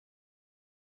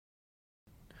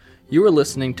You are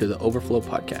listening to the Overflow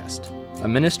Podcast, a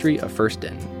ministry of First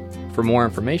Denton. For more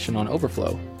information on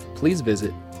Overflow, please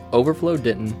visit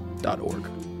overflowdenton.org.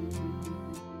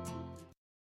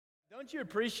 Don't you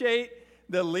appreciate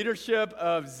the leadership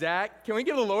of Zach? Can we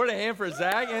give the Lord a hand for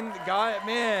Zach? And God,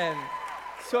 man,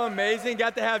 so amazing.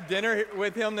 Got to have dinner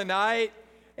with him tonight,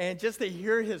 and just to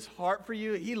hear his heart for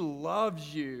you. He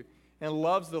loves you and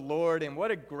loves the Lord, and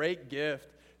what a great gift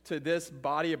to this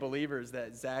body of believers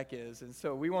that Zach is. And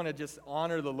so we want to just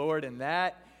honor the Lord in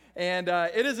that. And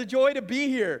it is a joy to be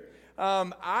here.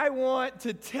 I want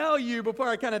to tell you, before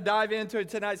I kind of dive into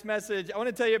tonight's message, I want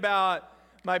to tell you about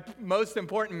my most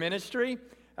important ministry,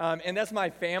 and that's my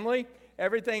family.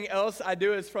 Everything else I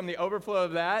do is from the overflow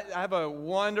of that. I have a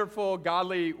wonderful,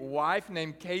 godly wife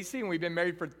named Casey, and we've been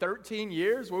married for 13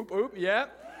 years. Whoop, whoop, yeah.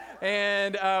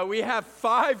 And we have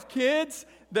 5 kids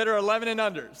that are 11 and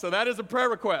under. So that is a prayer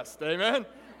request. Amen?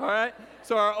 All right.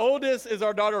 So our oldest is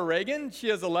our daughter Reagan. She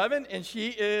is 11, and she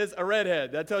is a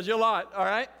redhead. That tells you a lot. All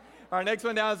right. Our next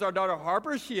one down is our daughter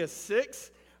Harper. She is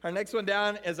 6. Our next one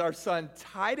down is our son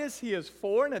Titus. He is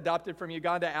 4 and adopted from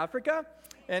Uganda, Africa.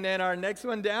 And then our next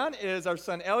one down is our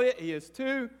son Elliot. He is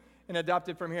 2 and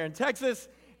adopted from here in Texas.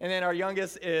 And then our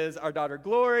youngest is our daughter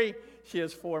Glory. She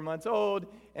is 4 months old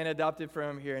and adopted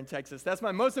from here in Texas. That's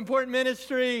my most important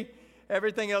ministry.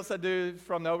 Everything else I do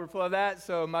from the overflow of that.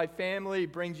 So my family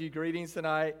brings you greetings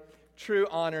tonight. True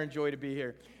honor and joy to be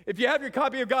here. If you have your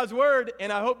copy of God's Word, and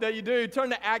I hope that you do, turn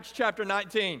to Acts chapter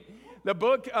 19. The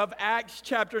book of Acts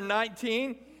chapter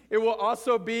 19. It will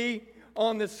also be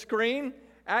on the screen.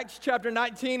 Acts chapter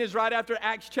 19 is right after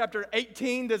Acts chapter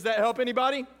 18. Does that help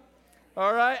anybody?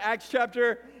 All right, Acts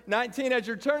chapter 19. As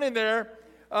you're turning there,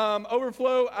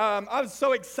 Overflow, I was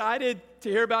so excited to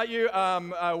hear about you.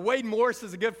 Wade Morse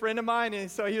is a good friend of mine, and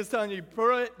so he was telling you,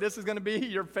 Pruitt, this is going to be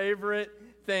your favorite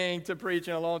thing to preach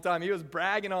in a long time. He was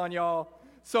bragging on y'all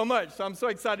so much, so I'm so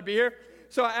excited to be here.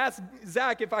 So I asked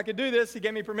Zach if I could do this. He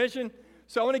gave me permission.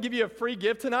 So I want to give you a free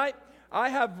gift tonight. I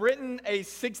have written a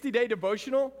 60-day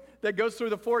devotional that goes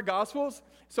through the 4 Gospels.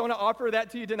 So I want to offer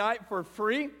that to you tonight for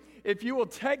free. If you will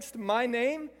text my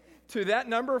name to that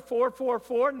number,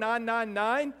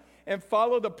 444-999, and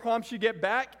follow the prompts you get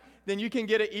back, then you can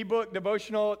get an ebook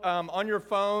devotional on your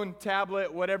phone,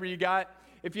 tablet, whatever you got.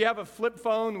 If you have a flip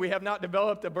phone, we have not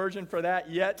developed a version for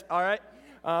that yet, all right?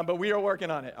 But we are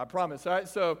working on it, I promise, all right?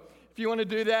 So if you want to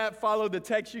do that, follow the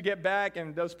text you get back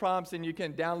and those prompts, and you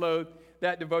can download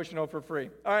that devotional for free.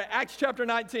 All right, Acts chapter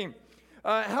 19.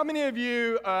 How many of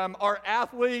you are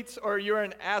athletes, or you were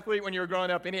an athlete when you were growing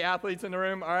up? Any athletes in the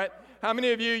room? All right. How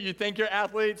many of you think you're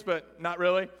athletes, but not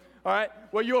really? All right.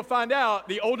 Well, you will find out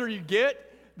the older you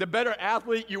get, the better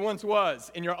athlete you once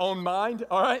was in your own mind.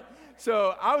 All right.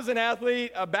 So I was an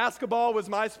athlete. Basketball was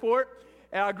my sport.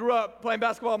 And I grew up playing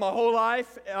basketball my whole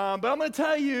life. But I'm going to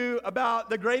tell you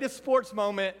about the greatest sports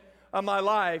moment of my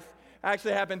life.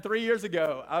 Actually happened 3 years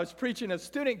ago. I was preaching a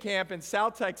student camp in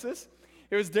South Texas.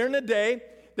 It was during the day.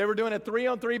 They were doing a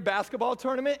 3-on-3 basketball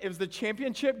tournament. It was the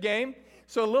championship game.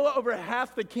 So a little over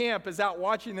half the camp is out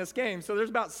watching this game. So there's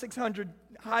about 600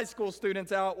 high school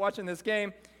students out watching this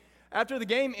game. After the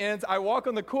game ends, I walk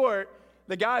on the court.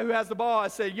 The guy who has the ball, I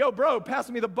say, yo, bro, pass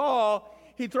me the ball.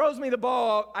 He throws me the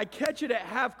ball. I catch it at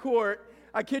half court.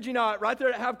 I kid you not, right there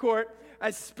at half court.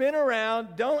 I spin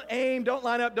around. Don't aim. Don't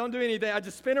line up. Don't do anything. I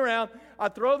just spin around. I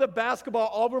throw the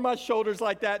basketball over my shoulders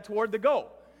like that toward the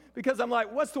goal. Because I'm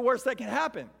like, what's the worst that can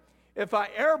happen? If I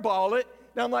airball it,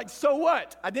 then I'm like, so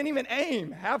what? I didn't even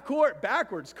aim. Half court,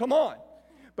 backwards, come on.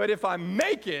 But if I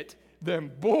make it,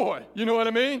 then boy, you know what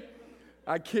I mean?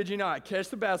 I kid you not, I catch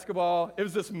the basketball. It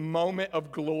was this moment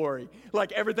of glory.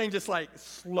 Like everything just like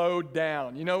slowed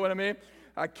down. You know what I mean?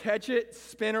 I catch it,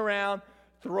 spin around,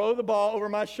 throw the ball over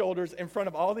my shoulders in front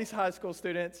of all these high school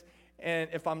students. And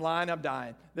if I'm lying, I'm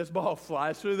dying. This ball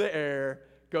flies through the air,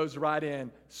 goes right in,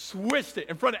 swished it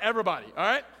in front of everybody, all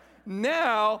right?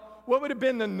 Now, what would have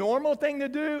been the normal thing to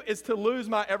do is to lose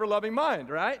my ever-loving mind,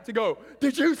 right? To go,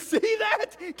 did you see that?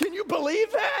 Can you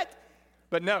believe that?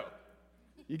 But no,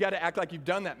 you got to act like you've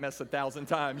done that mess 1,000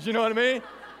 times, you know what I mean?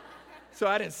 So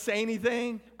I didn't say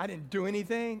anything. I didn't do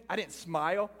anything. I didn't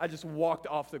smile. I just walked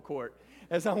off the court.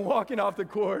 As I'm walking off the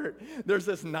court, there's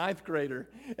this 9th grader.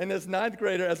 And this 9th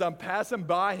grader, as I'm passing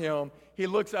by him, he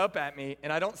looks up at me,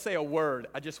 and I don't say a word.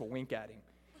 I just wink at him.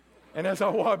 And as I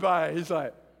walk by, he's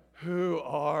like, who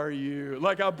are you?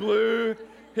 Like I blew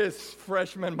his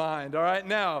freshman mind, all right?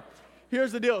 Now,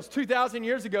 here's the deal. It's 2,000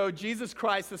 years ago, Jesus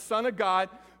Christ, the Son of God,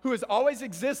 who has always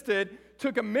existed,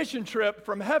 took a mission trip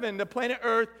from heaven to planet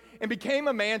Earth and became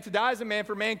a man to die as a man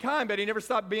for mankind, but he never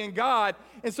stopped being God.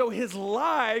 And so his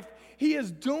life, he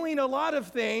is doing a lot of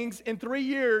things in 3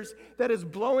 years that is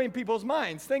blowing people's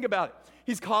minds. Think about it.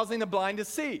 He's causing the blind to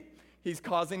see. He's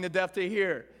causing the deaf to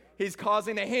hear. He's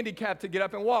causing the handicapped to get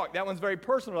up and walk. That one's very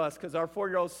personal to us because our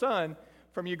 4-year-old son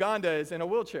from Uganda is in a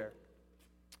wheelchair.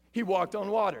 He walked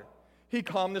on water. He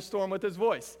calmed the storm with his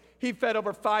voice. He fed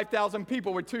over 5,000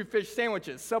 people with 2 fish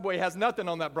sandwiches. Subway has nothing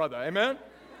on that brother, amen?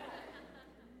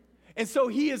 And so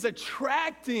he is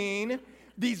attracting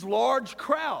these large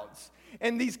crowds.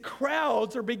 And these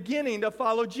crowds are beginning to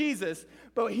follow Jesus.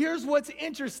 But here's what's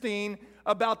interesting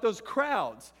about those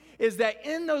crowds, is that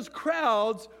in those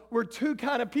crowds were 2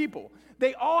 kind of people.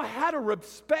 They all had a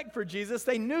respect for Jesus.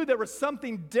 They knew there was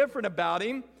something different about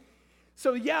him.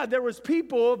 So yeah, there was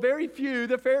people, very few,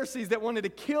 the Pharisees, that wanted to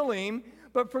kill him.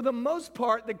 But for the most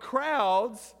part, the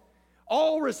crowds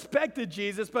all respected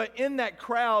Jesus. But in that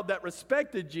crowd that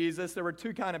respected Jesus, there were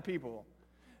 2 kind of people.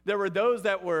 There were those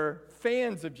that were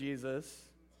fans of Jesus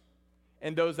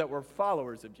and those that were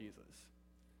followers of Jesus.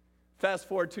 Fast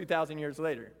forward 2,000 years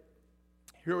later.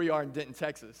 Here we are in Denton,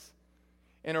 Texas,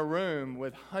 in a room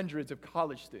with hundreds of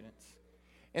college students.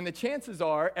 And the chances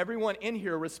are everyone in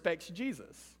here respects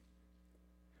Jesus.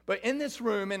 But in this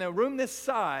room, in a room this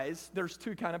size, there's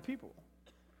 2 kind of people.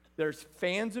 There's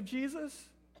fans of Jesus,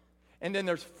 and then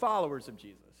there's followers of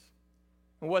Jesus.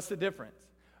 And what's the difference?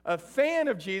 A fan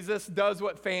of Jesus does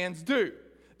what fans do.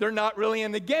 They're not really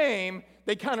in the game.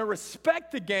 They kind of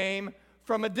respect the game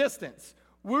from a distance.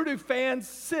 Where do fans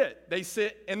sit? They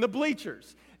sit in the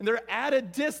bleachers, and they're at a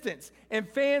distance. And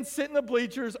fans sit in the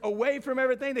bleachers away from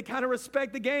everything. They kind of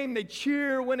respect the game. They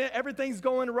cheer when everything's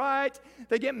going right.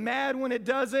 They get mad when it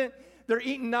doesn't. They're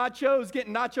eating nachos,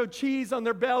 getting nacho cheese on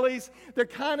their bellies. They're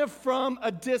kind of from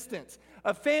a distance.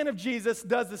 A fan of Jesus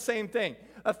does the same thing.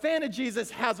 A fan of Jesus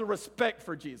has a respect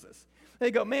for Jesus. They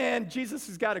go, man, Jesus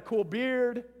has got a cool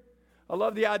beard. I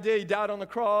love the idea he died on the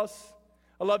cross.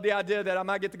 I love the idea that I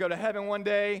might get to go to heaven one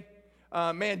day.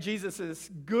 Man, Jesus is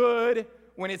good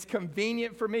when it's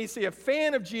convenient for me. See, a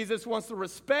fan of Jesus wants to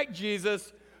respect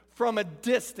Jesus from a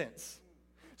distance.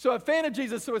 So a fan of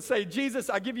Jesus would say, Jesus,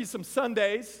 I'll give you some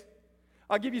Sundays.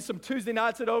 I'll give you some Tuesday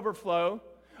nights at Overflow.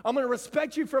 I'm going to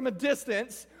respect you from a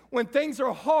distance. When things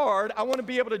are hard, I want to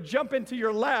be able to jump into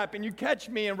your lap and you catch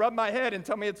me and rub my head and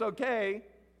tell me it's okay.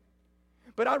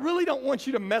 But I really don't want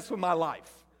you to mess with my life.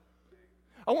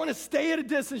 I want to stay at a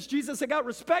distance. Jesus, I got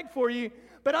respect for you,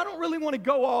 but I don't really want to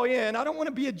go all in. I don't want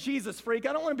to be a Jesus freak.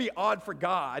 I don't want to be odd for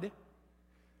God.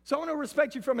 So I want to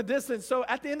respect you from a distance. So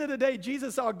at the end of the day,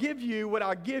 Jesus, I'll give you what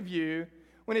I'll give you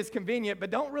when it's convenient, but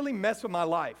don't really mess with my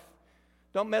life.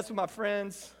 Don't mess with my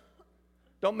friends.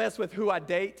 Don't mess with who I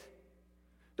date.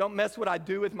 Don't mess what I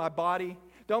do with my body.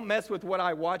 Don't mess with what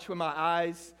I watch with my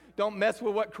eyes. Don't mess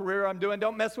with what career I'm doing.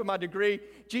 Don't mess with my degree.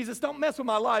 Jesus, don't mess with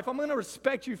my life. I'm going to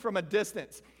respect you from a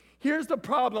distance. Here's the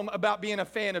problem about being a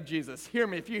fan of Jesus. Hear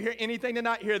me. If you hear anything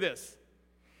tonight, hear this.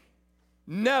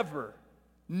 Never,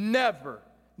 never,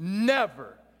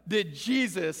 never did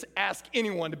Jesus ask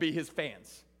anyone to be his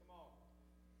fans.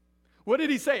 What did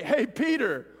he say? Hey,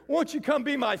 Peter, won't you come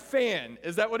be my fan?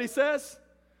 Is that what he says?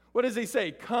 What does he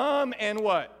say? Come and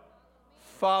what?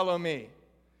 Follow me.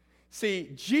 See,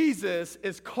 Jesus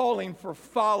is calling for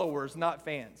followers, not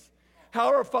fans.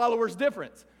 How are followers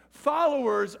different?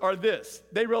 Followers are this.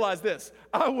 They realize this.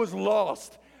 I was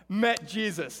lost, met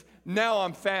Jesus. Now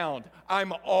I'm found.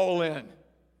 I'm all in.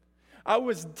 I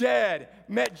was dead,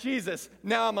 met Jesus.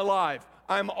 Now I'm alive.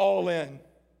 I'm all in.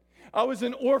 I was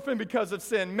an orphan because of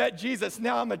sin, met Jesus.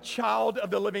 Now I'm a child of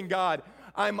the living God.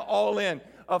 I'm all in.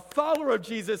 A follower of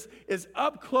Jesus is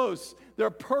up close. They're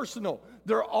personal.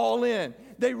 They're all in.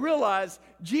 They realize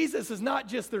Jesus is not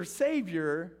just their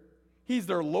Savior, He's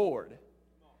their Lord,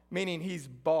 meaning He's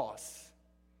boss,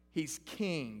 He's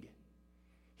king,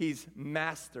 He's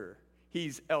master,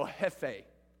 He's El Jefe,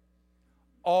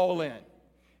 all in.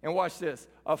 And watch this.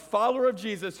 A follower of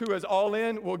Jesus who is all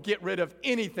in will get rid of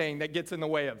anything that gets in the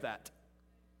way of that.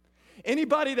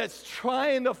 Anybody that's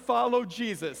trying to follow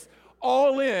Jesus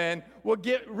all in will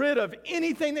get rid of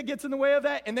anything that gets in the way of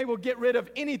that, and they will get rid of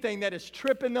anything that is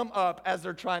tripping them up as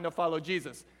they're trying to follow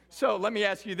Jesus. So let me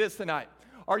ask you this tonight.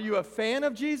 Are you a fan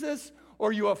of Jesus or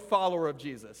are you a follower of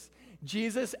Jesus?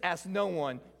 Jesus asked no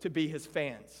one to be his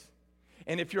fans.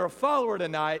 And if you're a follower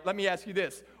tonight, let me ask you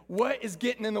this. What is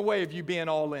getting in the way of you being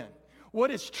all in? What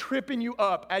is tripping you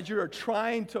up as you are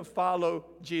trying to follow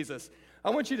Jesus? I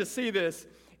want you to see this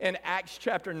in Acts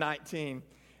chapter 19.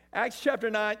 Acts chapter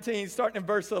 19, starting in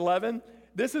verse 11.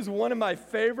 This is one of my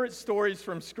favorite stories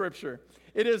from Scripture.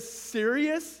 It is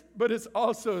serious, but it's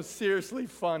also seriously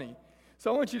funny.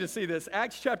 So I want you to see this.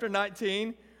 Acts chapter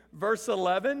 19, verse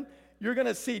 11, you're going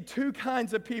to see two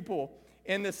kinds of people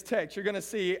in this text. You're going to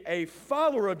see a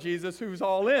follower of Jesus who's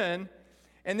all in,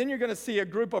 and then you're going to see a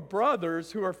group of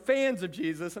brothers who are fans of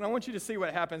Jesus, and I want you to see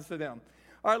what happens to them.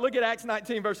 All right, look at Acts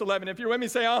 19, verse 11. If you're with me,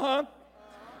 say, uh-huh.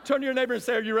 Turn to your neighbor and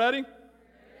say, are you ready?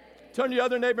 Turn to your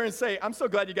other neighbor and say, I'm so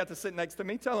glad you got to sit next to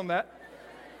me. Tell them that.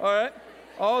 All right,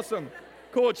 awesome.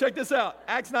 Cool, check this out.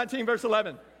 Acts 19, verse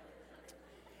 11.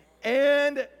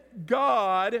 And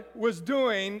God was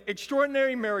doing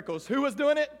extraordinary miracles. Who was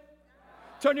doing it?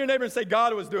 Turn to your neighbor and say,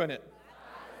 God was doing it.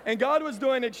 And God was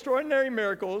doing extraordinary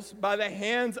miracles by the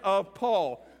hands of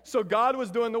Paul. So God was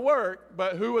doing the work,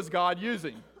 but who was God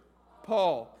using?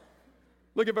 Paul.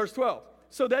 Look at verse 12.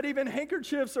 So that even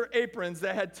handkerchiefs or aprons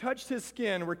that had touched his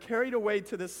skin were carried away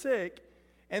to the sick,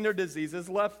 and their diseases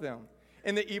left them,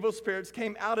 and the evil spirits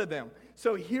came out of them.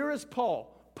 So here is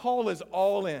Paul. Paul is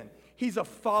all in. He's a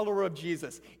follower of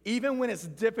Jesus. Even when it's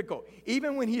difficult,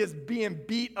 even when he is being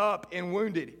beat up and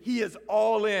wounded, he is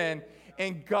all in.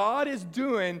 And God is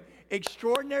doing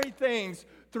extraordinary things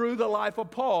through the life of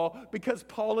Paul because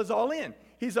Paul is all in.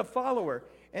 He's a follower.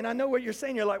 And I know what you're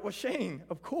saying. You're like, well, Shane,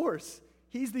 of course.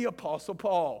 He's the Apostle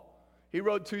Paul. He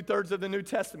wrote 2/3 of the New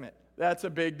Testament. That's a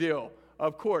big deal.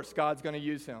 Of course, God's going to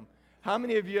use him. How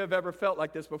many of you have ever felt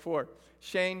like this before?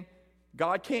 Shane,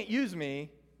 God can't use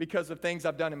me because of things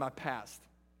I've done in my past.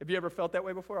 Have you ever felt that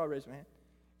way before? I'll raise my hand.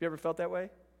 Have you ever felt that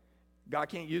way? God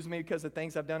can't use me because of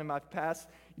things I've done in my past.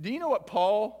 Do you know what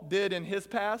Paul did in his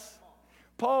past?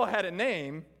 Paul had a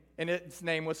name, and its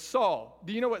name was Saul.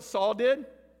 Do you know what Saul did?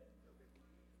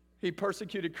 He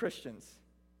persecuted Christians.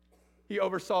 He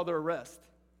oversaw their arrest.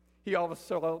 He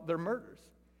oversaw their murders.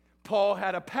 Paul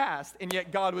had a past, and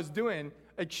yet God was doing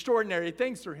extraordinary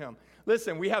things through him.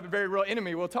 Listen, we have a very real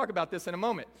enemy. We'll talk about this in a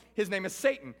moment. His name is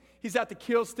Satan. He's out to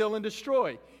kill, steal, and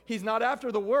destroy. He's not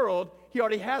after the world. He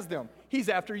already has them. He's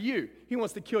after you. He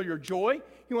wants to kill your joy.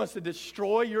 He wants to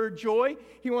destroy your joy.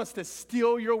 He wants to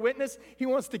steal your witness. He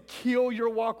wants to kill your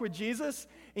walk with Jesus.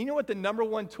 And you know what the number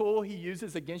one tool he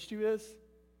uses against you is?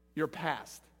 Your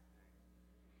past.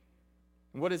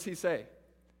 And what does he say?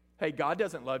 Hey, God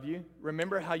doesn't love you.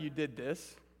 Remember how you did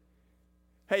this?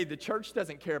 Hey, the church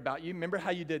doesn't care about you. Remember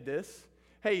how you did this?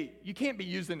 Hey, you can't be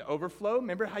used in overflow.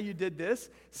 Remember how you did this?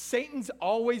 Satan's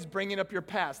always bringing up your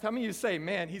past. How many of you say,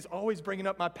 man, he's always bringing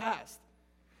up my past?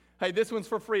 Hey, this one's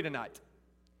for free tonight.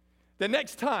 The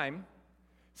next time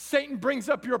Satan brings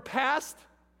up your past,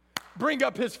 bring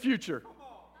up his future.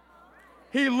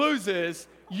 He loses.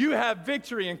 You have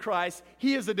victory in Christ.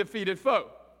 He is a defeated foe.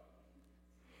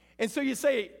 And so you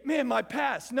say, man, my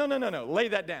past. No. Lay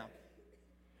that down.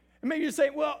 And maybe you're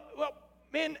saying, well,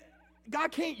 man,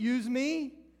 God can't use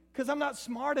me because I'm not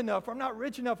smart enough, or I'm not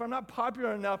rich enough, or I'm not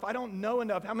popular enough, I don't know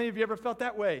enough. How many of you ever felt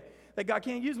that way? That God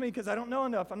can't use me because I don't know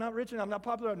enough, I'm not rich enough, I'm not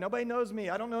popular enough, nobody knows me,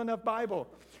 I don't know enough Bible.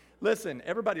 Listen,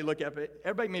 everybody look at it.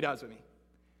 Everybody meet eyes with me.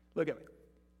 Look at me.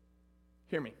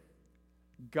 Hear me.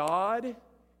 God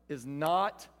is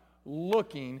not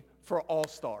looking for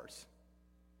all-stars.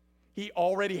 He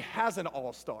already has an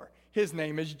all-star. His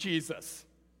name is Jesus.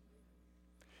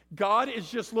 God is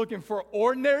just looking for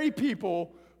ordinary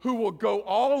people who will go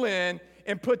all in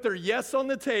and put their yes on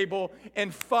the table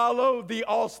and follow the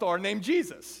all-star named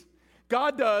Jesus.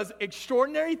 God does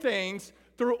extraordinary things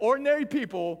through ordinary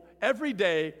people every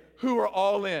day who are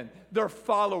all in. They're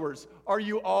followers. Are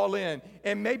you all in?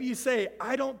 And maybe you say,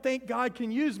 I don't think God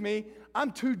can use me.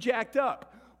 I'm too jacked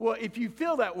up. Well, if you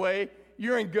feel that way,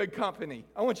 you're in good company.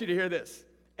 I want you to hear this.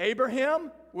 Abraham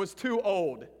was too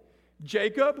old.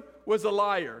 Jacob was a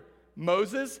liar.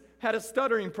 Moses had a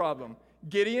stuttering problem.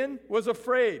 Gideon was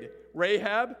afraid.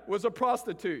 Rahab was a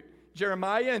prostitute.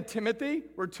 Jeremiah and Timothy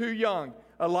were too young.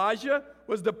 Elijah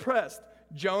was depressed.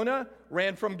 Jonah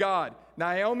ran from God.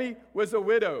 Naomi was a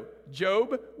widow.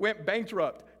 Job went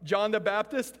bankrupt. John the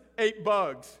Baptist ate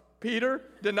bugs. Peter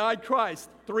denied Christ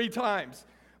 3 times.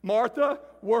 Martha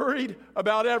worried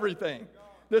about everything.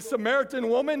 The Samaritan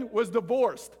woman was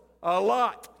divorced a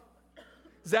lot.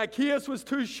 Zacchaeus was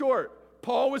too short.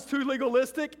 Paul was too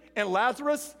legalistic, and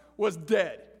Lazarus was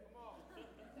dead.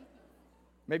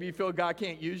 Maybe you feel God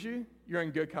can't use you. You're in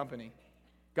good company.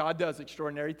 God does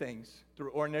extraordinary things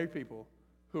through ordinary people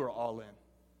who are all in.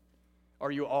 Are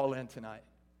you all in tonight?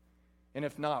 And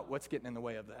if not, what's getting in the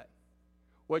way of that?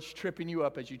 What's tripping you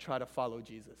up as you try to follow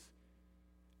Jesus?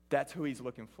 That's who he's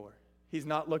looking for. He's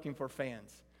not looking for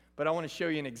fans. But I want to show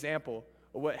you an example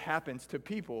of what happens to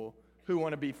people who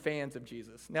want to be fans of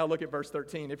Jesus. Now look at verse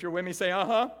 13. If you're with me, say,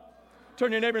 uh-huh.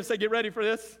 Turn to your neighbor and say, get ready for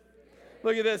this.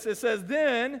 Look at this. It says,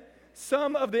 then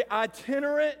some of the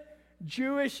itinerant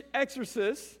Jewish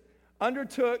exorcists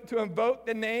undertook to invoke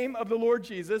the name of the Lord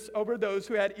Jesus over those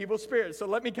who had evil spirits. So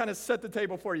let me kind of set the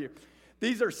table for you.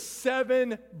 These are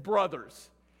 7 brothers.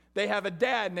 They have a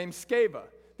dad named Sceva.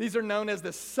 These are known as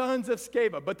the sons of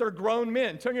Sceva, but they're grown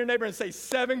men. Turn to your neighbor and say,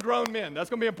 7 grown men. That's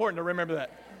going to be important to remember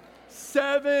that.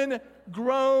 7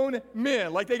 grown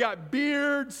men. Like they got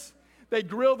beards. They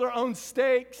grill their own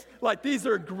steaks. Like these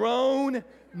are grown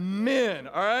men,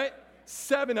 all right?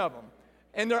 7 of them.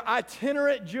 And they're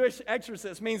itinerant Jewish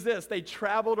exorcists. Means this, they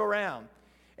traveled around.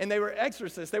 And they were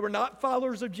exorcists. They were not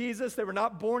followers of Jesus. They were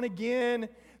not born again.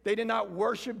 They did not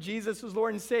worship Jesus as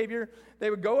Lord and Savior. They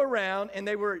would go around and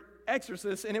they were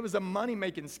exorcists, and it was a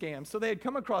money-making scam. So they had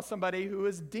come across somebody who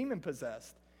was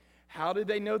demon-possessed. How did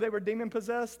they know they were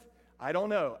demon-possessed? I don't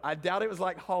know. I doubt it was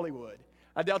like Hollywood.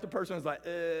 I doubt the person was like,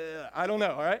 I don't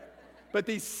know, all right? But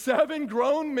these 7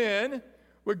 grown men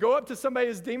would go up to somebody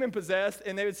who's demon-possessed,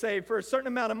 and they would say, for a certain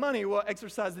amount of money, we'll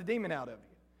exorcise the demon out of you.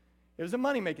 It was a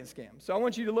money-making scam. So I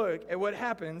want you to look at what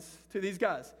happens to these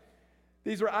guys.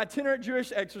 These were itinerant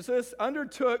Jewish exorcists,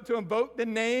 undertook to invoke the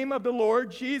name of the Lord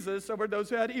Jesus over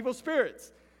those who had evil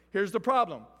spirits. Here's the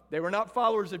problem. They were not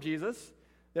followers of Jesus.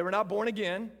 They were not born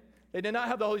again. They did not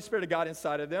have the Holy Spirit of God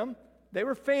inside of them. They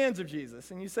were fans of Jesus.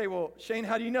 And you say, well, Shane,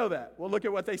 how do you know that? Well, look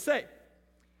at what they say.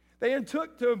 They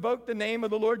undertook to invoke the name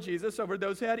of the Lord Jesus over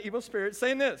those who had evil spirits,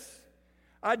 saying this,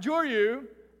 I adjure you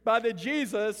by the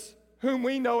Jesus whom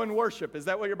we know and worship. Is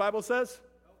that what your Bible says?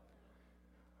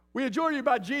 We adjure you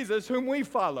by Jesus whom we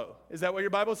follow. Is that what your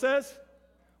Bible says?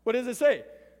 What does it say?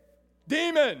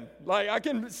 Demon. Like, I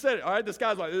can say it. All right, this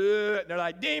guy's like, ugh. They're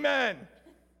like, demon,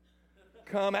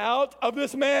 come out of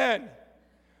this man.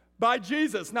 By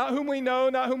Jesus, not whom we know,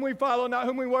 not whom we follow, not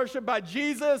whom we worship, by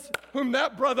Jesus, whom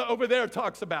that brother over there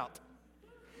talks about.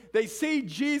 They see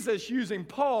Jesus using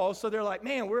Paul, so they're like,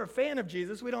 man, we're a fan of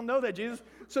Jesus. We don't know that Jesus.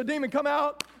 So demon, come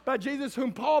out by Jesus,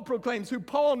 whom Paul proclaims, who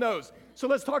Paul knows. So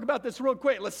let's talk about this real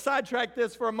quick. Let's sidetrack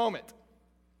this for a moment.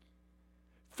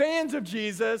 Fans of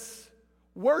Jesus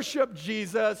worship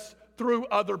Jesus through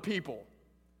other people.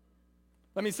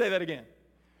 Let me say that again.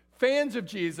 Fans of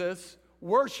Jesus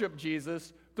worship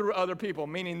Jesus through other people,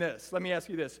 meaning this. Let me ask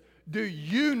you this. Do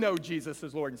you know Jesus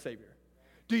as Lord and Savior?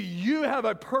 Do you have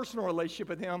a personal relationship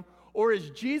with him, or is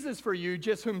Jesus for you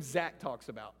just whom Zach talks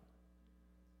about?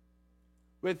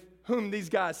 With whom these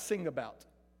guys sing about?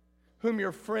 Whom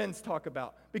your friends talk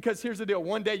about? Because here's the deal.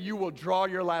 One day you will draw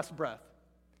your last breath.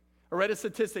 I read a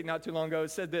statistic not too long ago.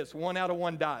 It said this, 1 out of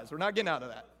 1 dies. We're not getting out of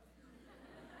that.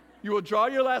 You will draw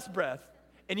your last breath,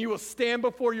 and you will stand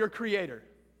before your Creator.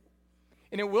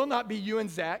 And it will not be you and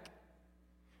Zach.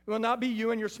 It will not be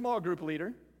you and your small group leader.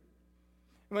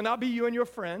 It will not be you and your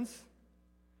friends.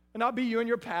 It will not be you and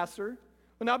your pastor. It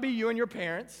will not be you and your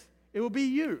parents. It will be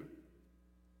you.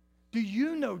 Do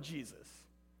you know Jesus?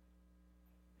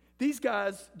 These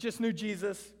guys just knew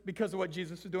Jesus because of what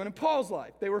Jesus was doing in Paul's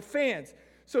life. They were fans.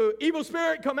 So, evil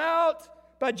spirit, come out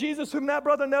by Jesus, whom that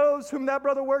brother knows, whom that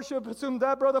brother worships, whom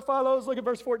that brother follows. Look at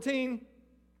verse 14.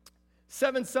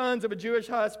 7 sons of a Jewish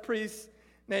high priest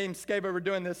named Sceva were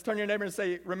doing this. Turn to your neighbor and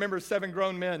say, remember 7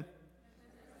 grown men.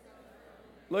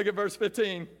 Look at verse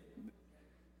 15.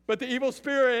 But the evil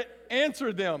spirit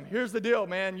answered them. Here's the deal,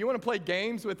 man. You want to play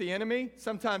games with the enemy?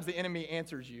 Sometimes the enemy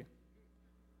answers you.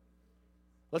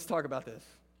 Let's talk about this.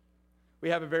 We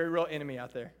have a very real enemy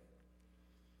out there.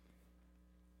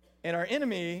 And our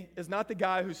enemy is not the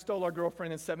guy who stole our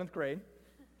girlfriend in 7th grade.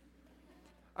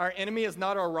 Our enemy is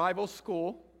not our rival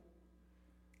school.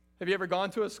 Have you ever gone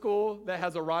to a school that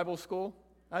has a rival school?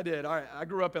 I did. All right. I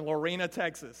grew up in Lorena,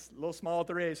 Texas, a little small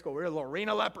 3A school. We were the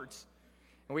Lorena Leopards.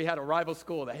 And we had a rival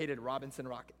school that hated Robinson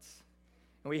Rockets.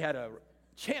 And we had a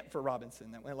chant for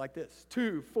Robinson that went like this.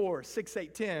 2, 4, 6,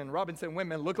 8, 10. Robinson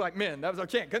women look like men. That was our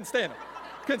chant. Couldn't stand them.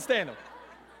 Couldn't stand them.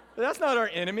 But that's not our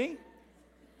enemy.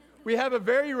 We have a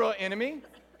very real enemy.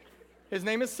 His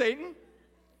name is Satan.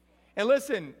 And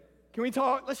listen, can we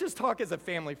talk? Let's just talk as a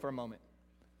family for a moment.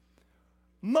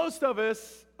 Most of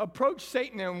us approach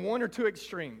Satan in 1 or 2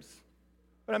 extremes.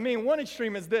 What I mean, one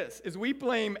extreme is this, is we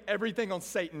blame everything on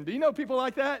Satan. Do you know people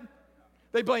like that?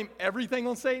 They blame everything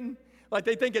on Satan. Like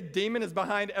they think a demon is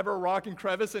behind every rock and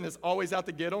crevice and is always out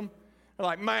to get them. They're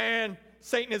like, man,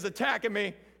 Satan is attacking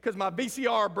me because my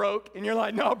VCR broke. And you're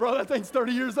like, no, bro, that thing's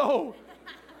 30 years old.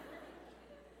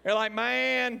 They're like,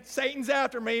 man, Satan's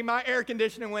after me. My air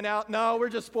conditioning went out. No, we're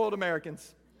just spoiled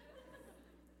Americans.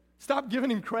 Stop giving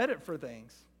him credit for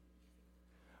things.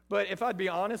 But if I'd be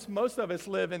honest, most of us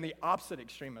live in the opposite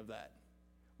extreme of that.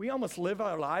 We almost live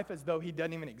our life as though he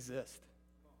doesn't even exist.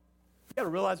 You got to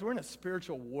realize we're in a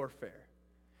spiritual warfare.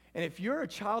 And if you're a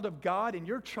child of God and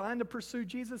you're trying to pursue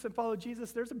Jesus and follow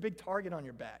Jesus, there's a big target on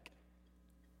your back.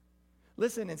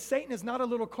 Listen, and Satan is not a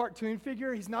little cartoon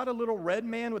figure. He's not a little red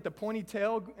man with a pointy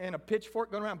tail and a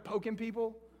pitchfork going around poking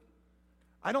people.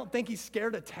 I don't think he's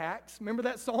scared of tax. Remember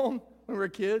that song when we were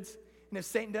kids? And if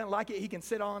Satan doesn't like it, he can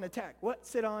sit on attack. What?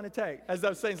 Sit on attack. As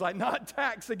though Satan's like, not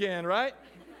tax again, right?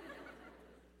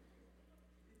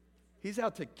 He's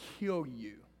out to kill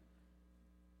you.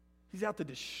 He's out to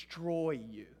destroy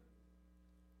you.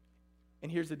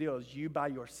 And here's the deal, is you by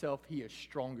yourself, he is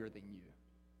stronger than you.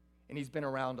 And he's been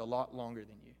around a lot longer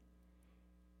than you.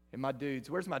 And my dudes,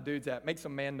 where's my dudes at? Make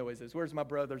some man noises. Where's my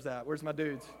brothers at? Where's my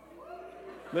dudes?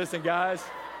 Listen, guys.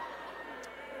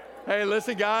 Hey,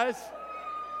 listen, guys.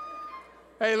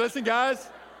 Hey, listen, guys.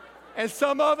 And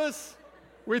some of us,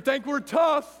 we think we're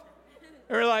tough.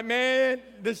 And we're like, man,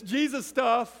 this Jesus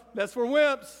stuff, that's for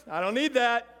wimps. I don't need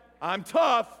that. I'm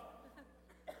tough.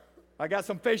 I got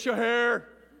some facial hair.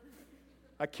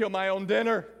 I kill my own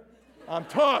dinner. I'm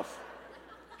tough.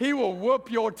 He will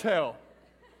whoop your tail.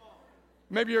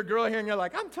 Maybe you're a girl here and you're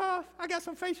like, I'm tough. I got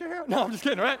some facial hair. No, I'm just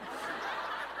kidding, right?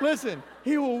 Listen,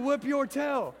 he will whip your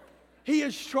tail. He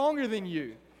is stronger than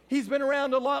you. He's been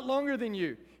around a lot longer than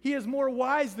you. He is more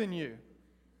wise than you.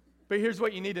 But here's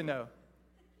what you need to know,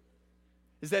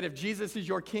 is that if Jesus is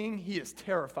your king, he is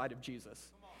terrified of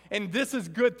Jesus. And this is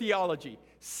good theology.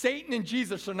 Satan and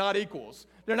Jesus are not equals.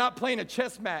 They're not playing a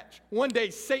chess match. One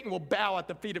day, Satan will bow at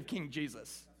the feet of King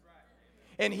Jesus.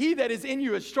 And he that is in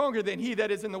you is stronger than he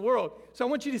that is in the world. So I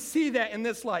want you to see that in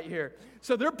this light here.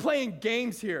 So they're playing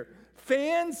games here.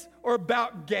 Fans are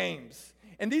about games.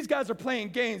 And these guys are playing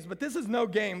games, but this is no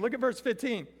game. Look at verse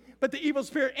 15. But the evil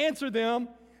spirit answered them,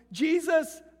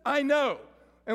 Jesus, I know.